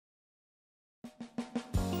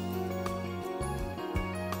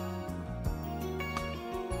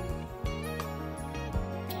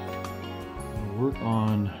work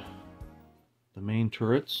on the main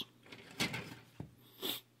turrets,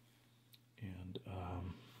 and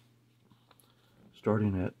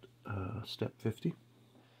starting at step 50.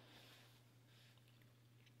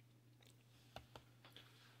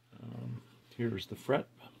 Here's the fret,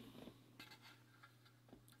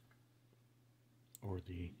 or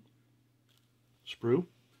the sprue.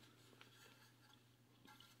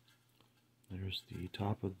 There's the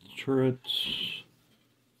top of the turret,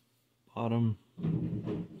 bottom,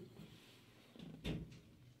 the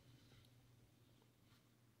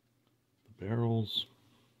barrels,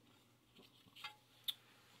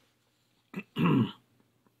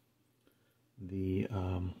 the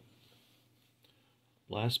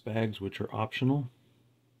blast bags, which are optional,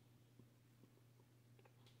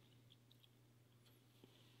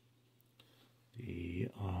 the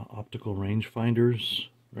optical rangefinders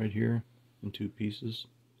right here in 2 pieces.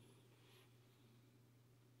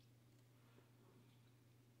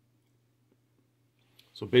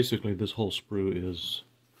 So basically this whole sprue is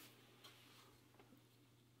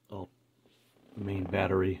all main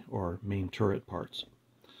battery or main turret parts.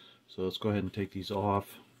 So let's go ahead and take these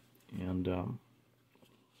off, and we'll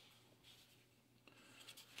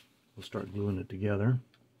start gluing it together.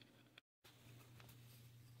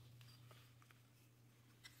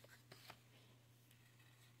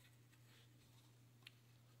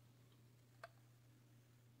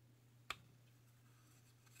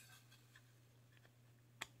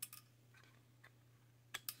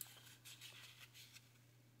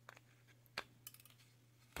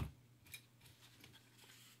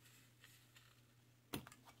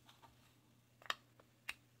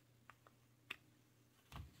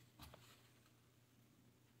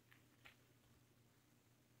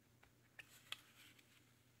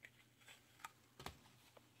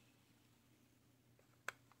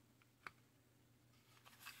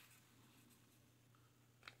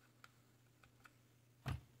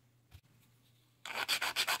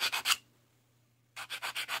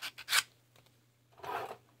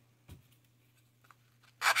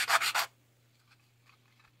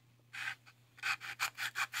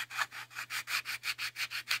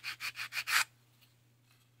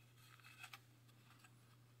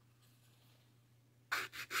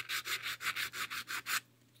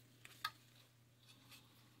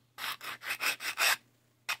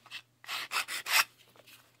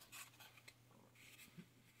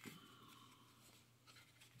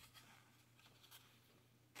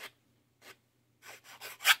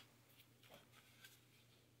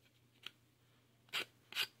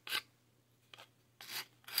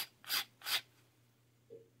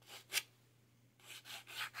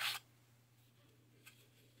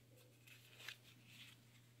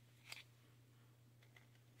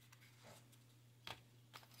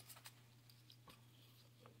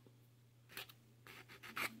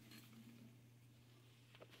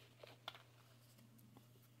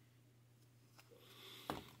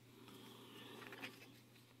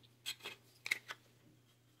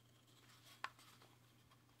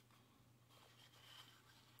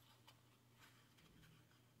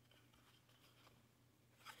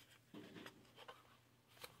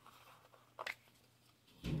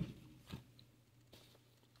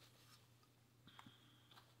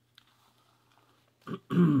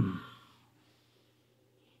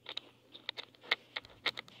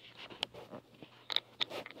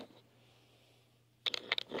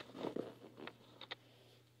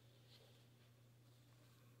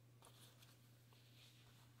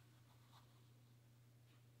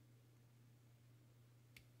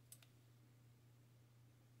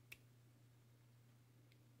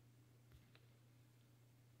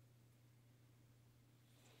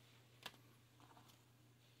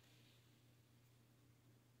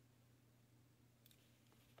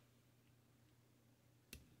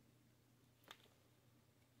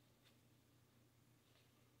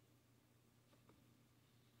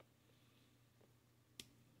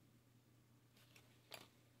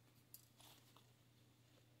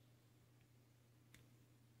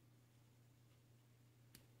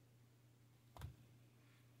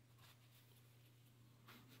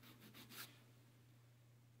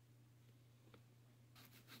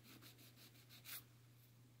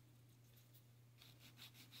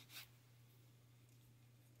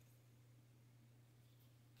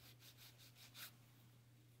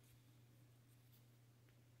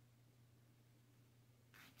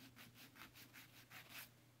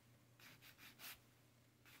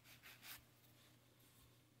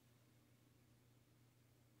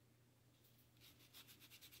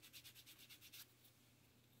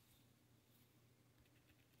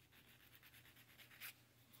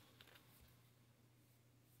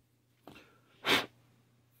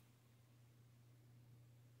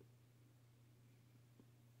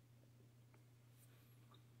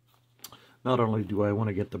 not only do I want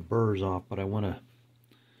to get the burrs off, but I want to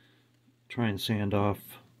try and sand off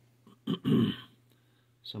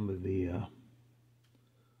some of the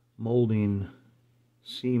molding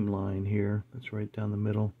seam line here that's right down the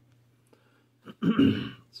middle.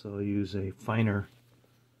 So I'll use a finer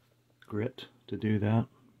grit to do that.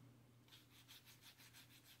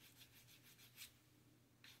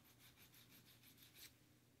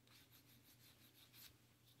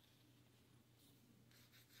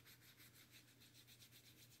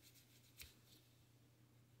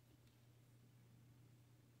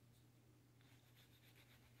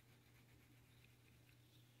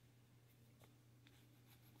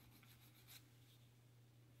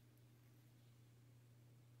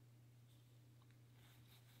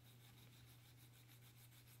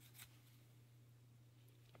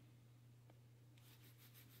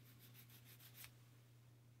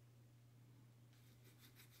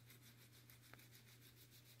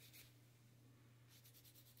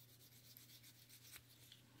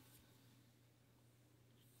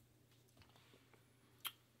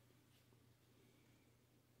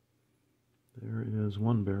 There is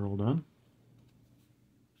one barrel done.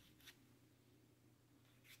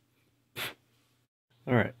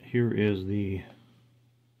 Alright, here is the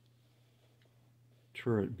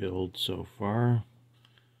turret build so far.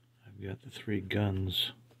 I've got the 3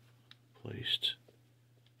 guns placed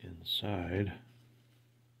inside.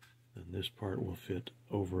 Then this part will fit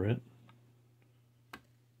over it.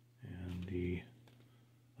 And the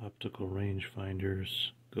optical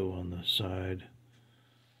rangefinders go on the side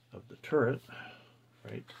of the turret,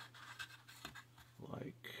 right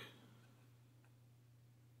like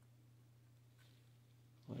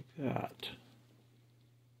that.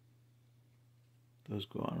 Those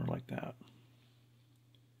go on like that.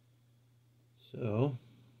 So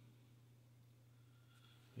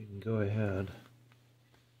we can go ahead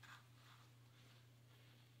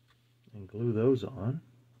and glue those on,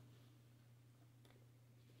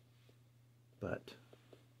 but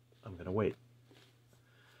I'm going to wait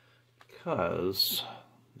because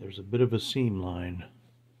there's a bit of a seam line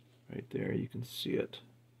right there. You can see it,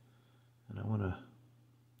 and I want to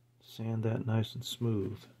sand that nice and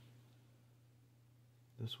smooth.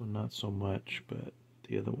 This one not so much, but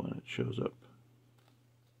the other one, it shows up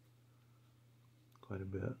quite a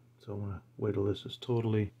bit. So I want to wait till this is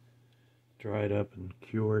totally dried up and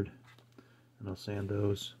cured, and I'll sand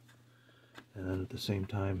those, and then at the same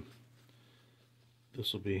time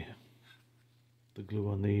this will be, the glue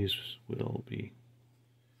on these will be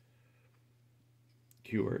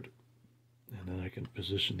cured, and then I can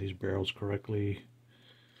position these barrels correctly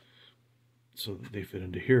so that they fit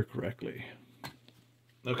into here correctly.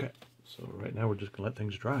 Okay, so right now we're just gonna let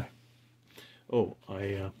things dry. Oh,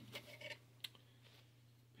 I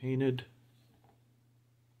painted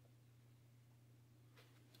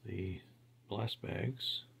the blast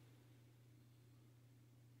bags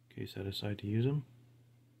in case I decide to use them.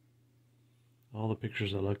 All the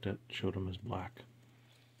pictures I looked at showed them as black.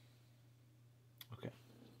 Okay.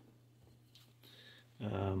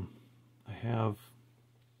 I have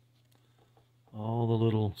all the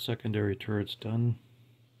little secondary turrets done.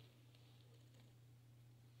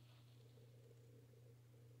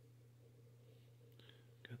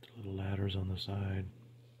 Got the little ladders on the side.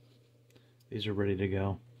 These are ready to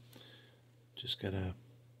go. Just gotta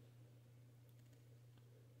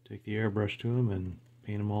take the airbrush to them and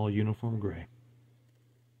paint them all uniform gray.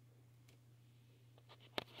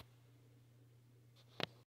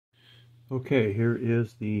 Okay, here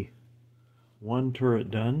is the one turret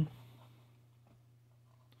done.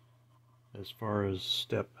 As far as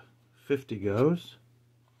step 50 goes.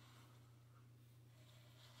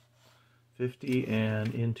 50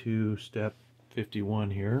 and into step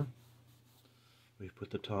 51 here. We've put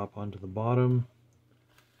the top onto the bottom.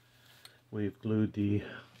 We've glued the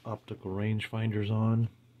optical rangefinders on.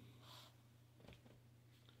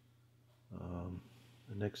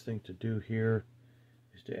 The next thing to do here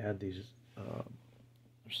is to add these,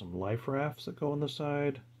 there's some life rafts that go on the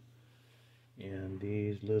side, and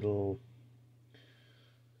these little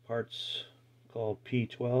parts called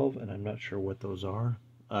P12, and I'm not sure what those are.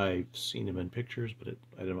 I've seen them in pictures, but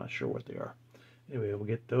I'm not sure what they are. Anyway, we'll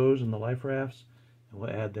get those and the life rafts, and we'll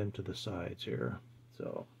add them to the sides here.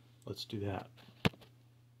 So let's do that.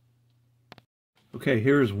 Okay,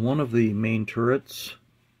 here's one of the main turrets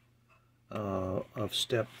of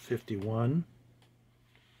step 51.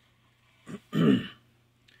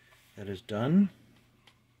 That is done.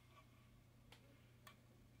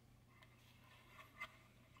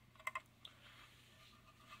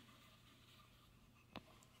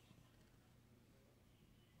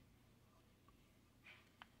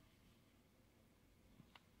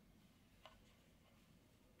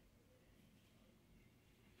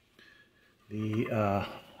 The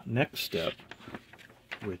next step,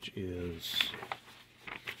 which is,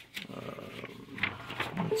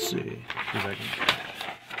 let's see if I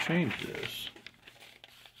can change this.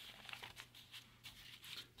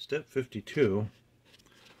 Step 52,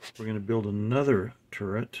 we're going to build another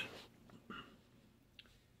turret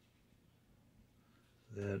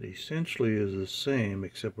that essentially is the same,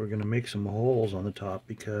 except we're going to make some holes on the top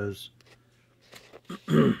because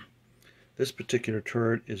this particular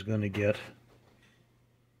turret is going to get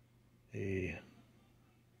a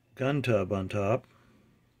gun tub on top,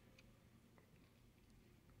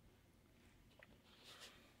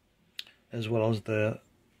 as well as the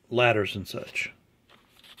ladders and such.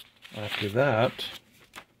 After that,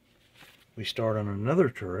 we start on another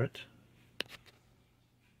turret,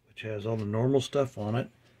 which has all the normal stuff on it,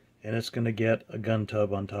 and it's going to get a gun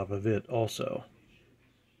tub on top of it also,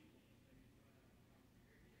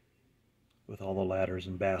 with all the ladders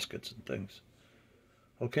and baskets and things.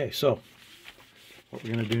 Okay, so what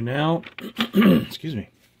we're going to do now, excuse me,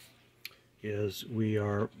 is we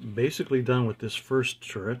are basically done with this first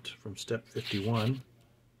turret from step 51.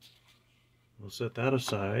 We'll set that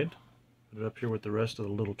aside, put it up here with the rest of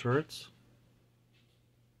the little turrets.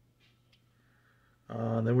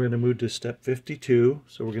 Then we're going to move to step 52,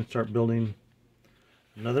 so we're going to start building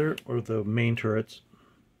another of the main turrets,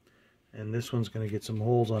 and this one's going to get some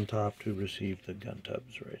holes on top to receive the gun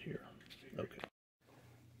tubs right here.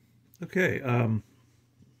 Okay,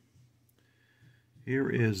 here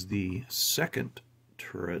is the second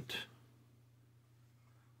turret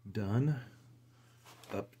done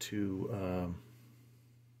up to,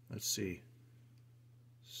 let's see,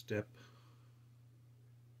 step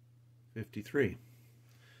 53.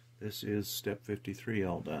 This is step 53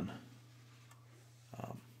 all done.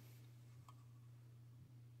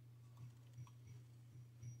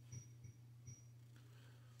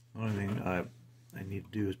 The only thing I need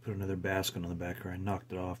to do is put another basket on the back here. I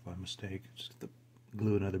knocked it off by mistake. Just to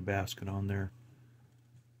glue another basket on there.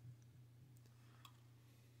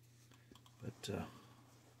 But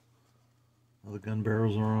all the gun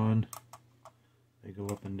barrels are on. They go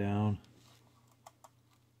up and down.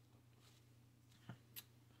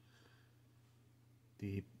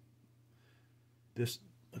 This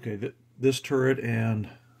turret and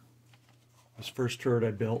this first turret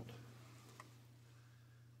I built,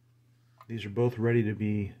 these are both ready to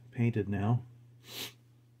be painted now.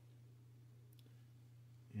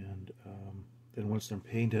 And then once they're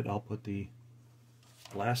painted, I'll put the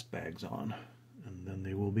blast bags on, and then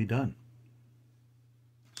they will be done.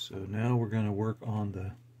 So now we're going to work on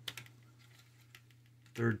the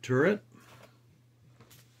third turret.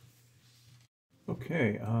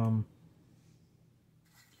 Okay,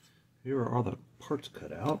 here are all the parts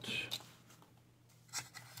cut out,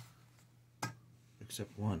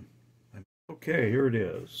 except one. Okay, here it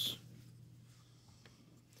is.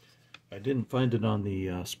 I didn't find it on the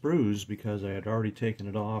sprues because I had already taken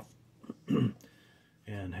it off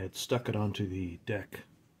and had stuck it onto the deck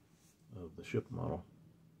of the ship model.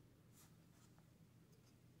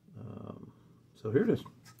 So here it is.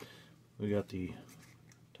 We got the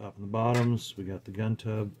top and the bottoms, we got the gun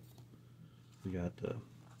tub, we got the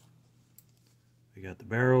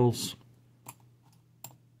barrels,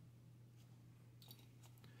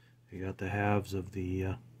 we got the halves of the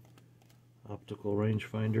optical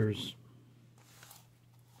rangefinders.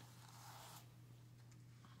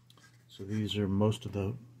 So these are most of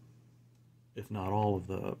the, if not all of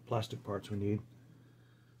the plastic parts we need.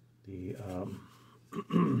 The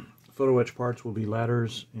photo etch parts will be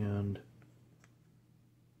ladders, and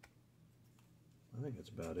I think that's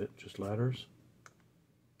about it, just ladders.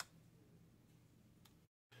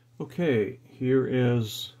 Okay, here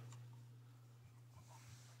is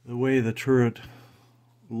the way the turret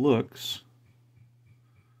looks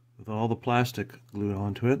with all the plastic glued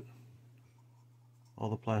onto it, all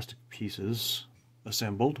the plastic pieces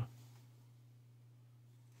assembled.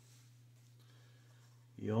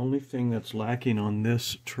 The only thing that's lacking on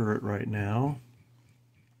this turret right now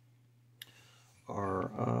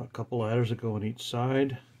are a couple ladders that go on each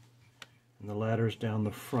side, and the ladders down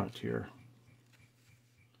the front here.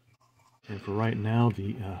 And for right now,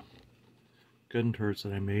 the gun turrets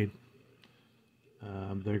that I made,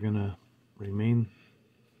 they're going to remain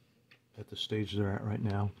at the stage they're at right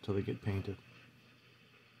now until they get painted.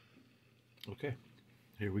 Okay,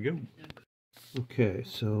 here we go. Okay,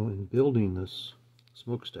 so in building this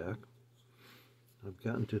smokestack, I've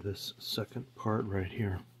gotten to this second part right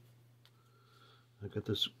here. I've got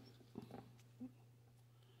this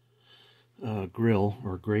grill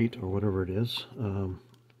or grate or whatever it is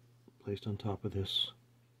placed on top of this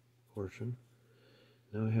portion.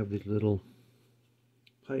 Now I have these little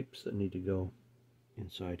pipes that need to go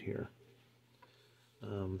inside here.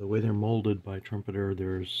 The way they're molded by Trumpeter,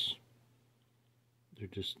 they're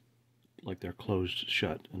just like they're closed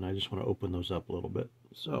shut, and I just want to open those up a little bit.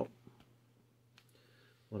 So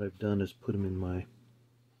what I've done is put them in my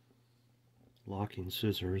locking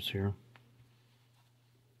scissors here,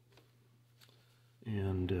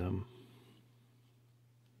 and I'm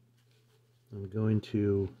going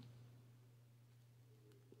to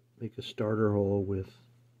make a starter hole with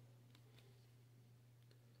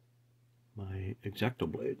my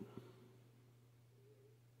X-Acto blade.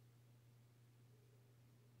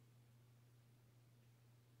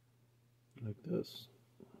 Like this.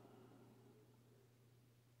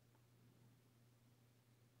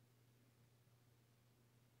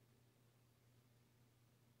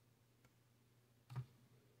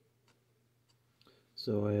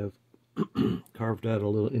 So I have carved out a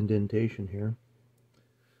little indentation here.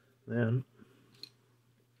 Then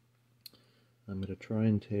I'm going to try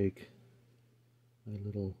and take my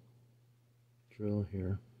little drill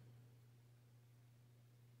here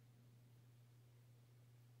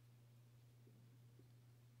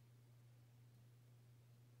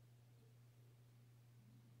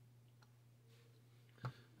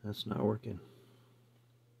That's not working.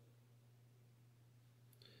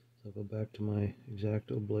 So I'll go back to my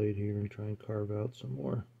X-Acto blade here and try and carve out some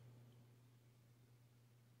more.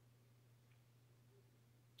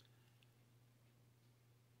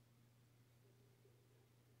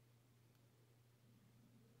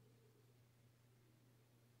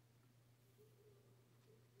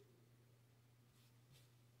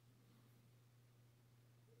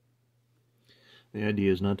 The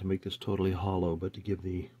idea is not to make this totally hollow, but to give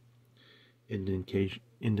the indication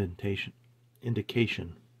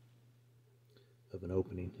of an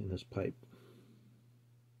opening in this pipe.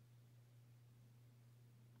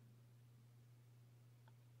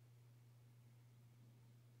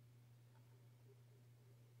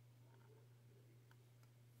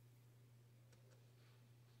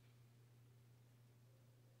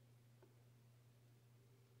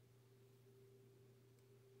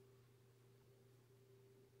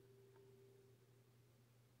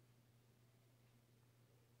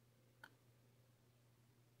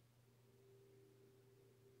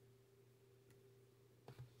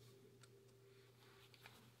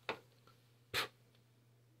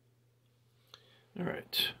 All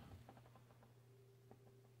right.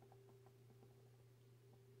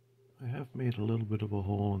 I have made a little bit of a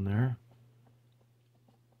hole in there.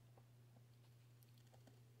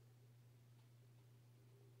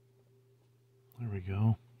 There we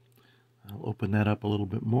go. I'll open that up a little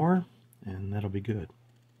bit more, and that'll be good.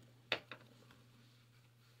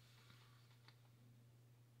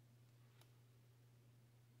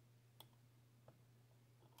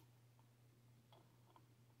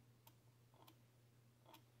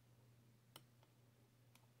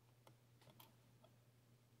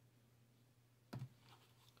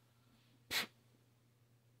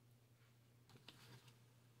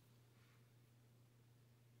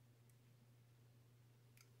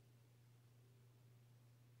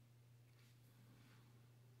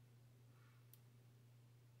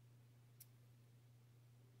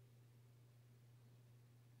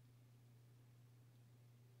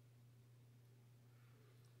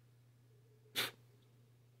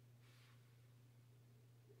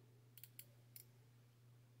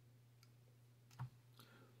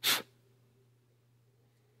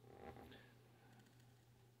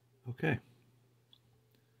 Okay,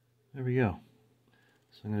 there we go.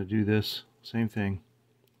 So I'm going to do this same thing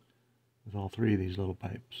with all three of these little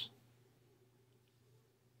pipes.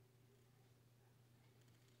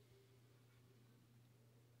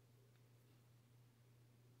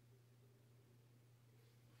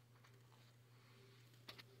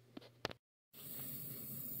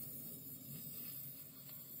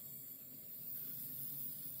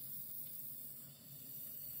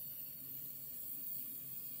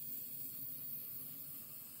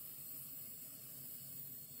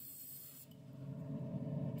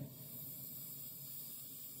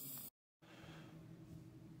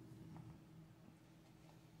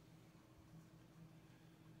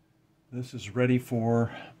 This is ready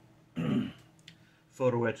for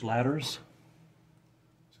photo etch ladders.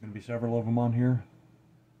 There's going to be several of them on here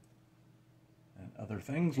and other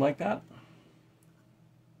things like that.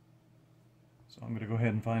 So I'm going to go ahead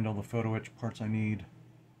and find all the photo etch parts I need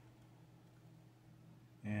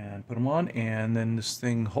and put them on, and then this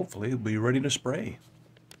thing hopefully will be ready to spray.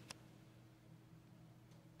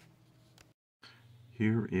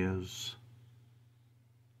 Here is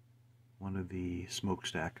one of the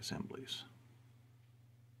smokestack assemblies.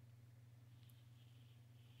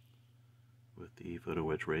 the photo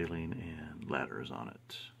wedge railing and ladders on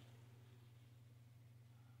it.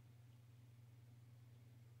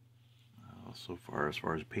 So far, as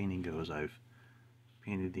far as painting goes, I've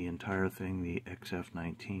painted the entire thing the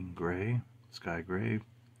XF19 gray, sky gray.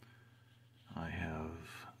 I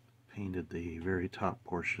have painted the very top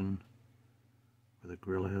portion where the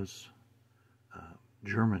grill is,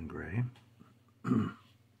 German gray.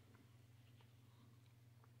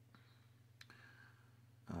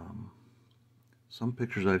 Some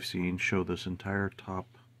pictures I've seen show this entire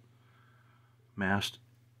top mast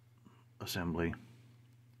assembly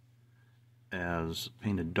as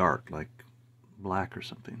painted dark, like black or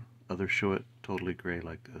something. Others show it totally gray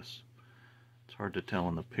like this. It's hard to tell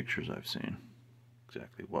in the pictures I've seen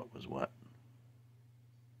exactly what was what.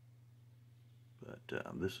 But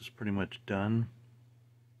this is pretty much done.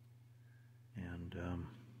 And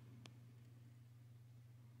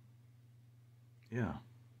yeah.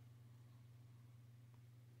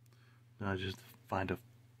 Now I just have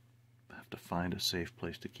to find a safe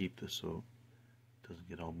place to keep this so it doesn't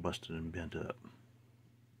get all busted and bent up.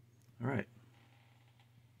 Alright.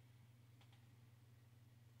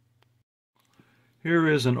 Here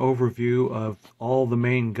is an overview of all the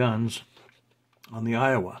main guns on the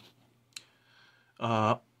Iowa.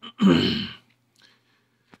 The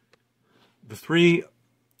 3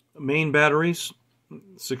 main batteries,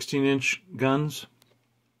 16-inch guns,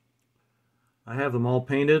 I have them all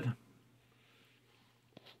painted.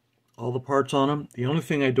 All the parts on them. The only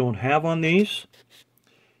thing I don't have on these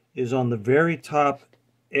is on the very top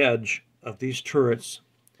edge of these turrets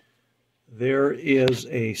there is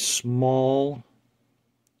a small,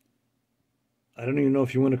 I don't even know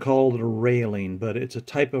if you want to call it a railing, but it's a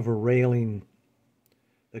type of a railing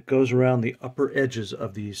that goes around the upper edges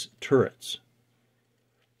of these turrets.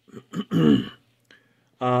 I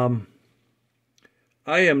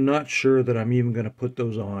am not sure that I'm even going to put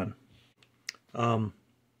those on.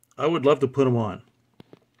 I would love to put them on.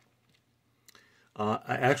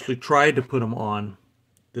 I actually tried to put them on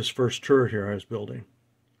this first turret here I was building,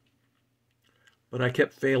 but I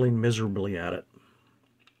kept failing miserably at it.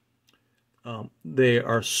 They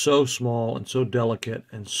are so small and so delicate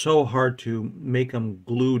and so hard to make them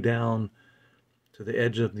glue down to the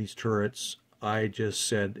edge of these turrets. I just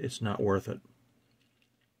said it's not worth it.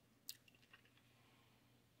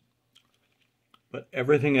 But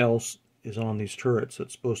everything else is on these turrets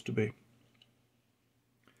that's supposed to be.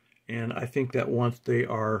 And I think that once they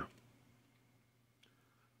are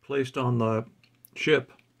placed on the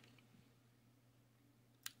ship,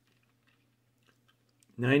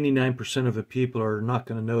 99% of the people are not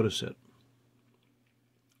going to notice it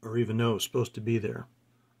or even know it's supposed to be there.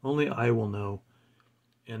 Only I will know,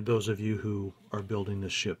 and those of you who are building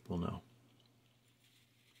this ship will know.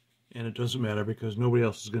 And it doesn't matter because nobody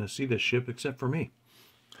else is going to see this ship except for me.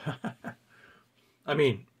 I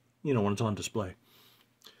mean, you know, when it's on display.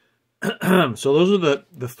 So those are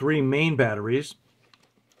the 3 main batteries.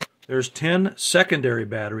 There's 10 secondary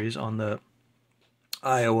batteries on the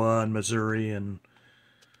Iowa and Missouri and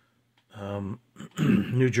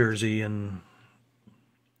New Jersey and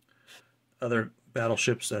other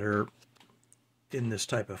battleships that are in this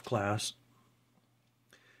type of class.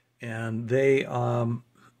 And they,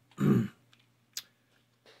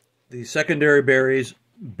 the secondary batteries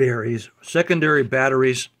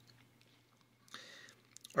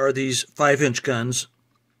are these 5-inch guns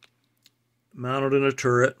mounted in a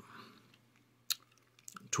turret,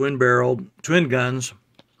 twin-barreled, twin guns.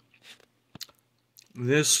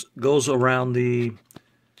 This goes around the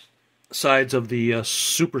sides of the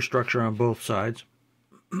superstructure on both sides,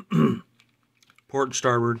 port and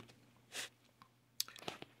starboard.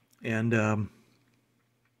 And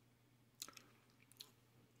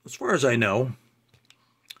as far as I know,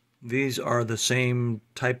 these are the same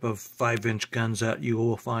type of 5-inch guns that you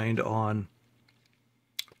will find on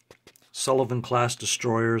Sullivan-class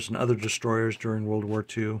destroyers and other destroyers during World War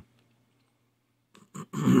II.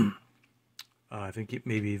 I think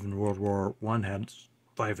maybe even World War I had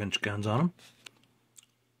 5-inch guns on them.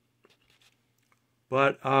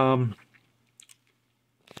 But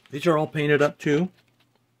these are all painted up too.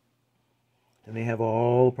 And they have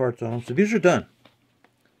all the parts on them. So these are done.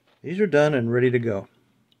 These are done and ready to go.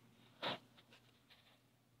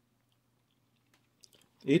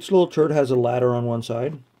 Each little turret has a ladder on one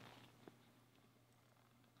side.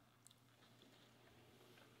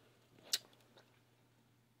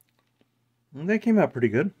 And they came out pretty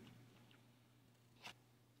good.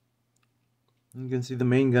 You can see the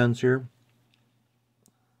main guns here.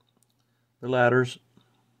 The ladders.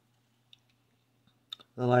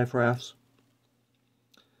 The life rafts.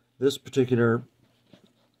 This particular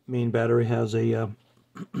main battery has a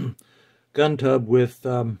gun tub with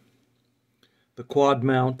the quad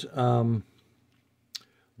mount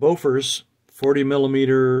Bofors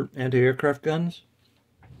 40mm anti-aircraft guns.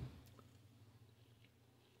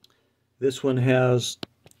 This one has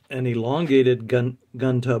an elongated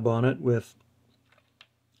gun tub on it with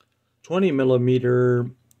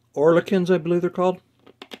 20mm Orlikins, I believe they're called,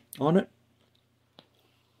 on it.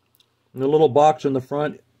 And the little box in the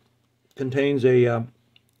front contains a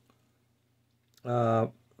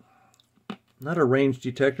not a range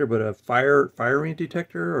detector, but a firing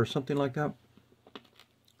detector or something like that.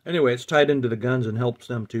 Anyway, it's tied into the guns and helps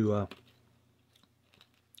them to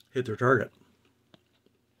hit their target.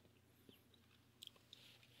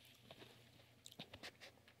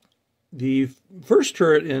 The first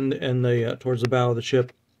turret in the towards the bow of the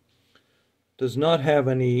ship does not have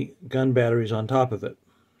any gun batteries on top of it.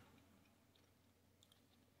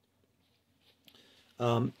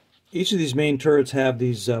 Each of these main turrets have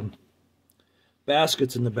these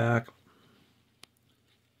baskets in the back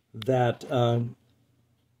that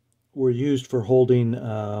were used for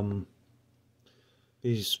holding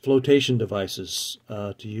these flotation devices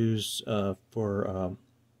to use for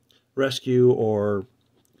rescue or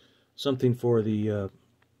something for the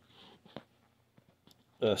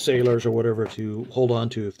sailors or whatever to hold on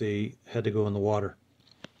to if they had to go in the water.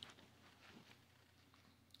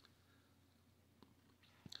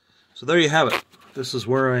 So there you have it. This is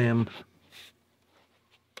where I am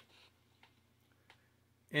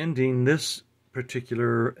ending this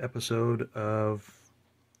particular episode of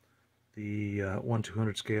the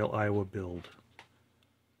 1/200 scale Iowa build.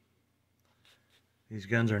 These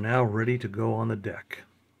guns are now ready to go on the deck.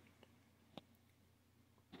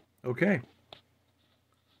 Okay.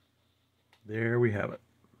 There we have it.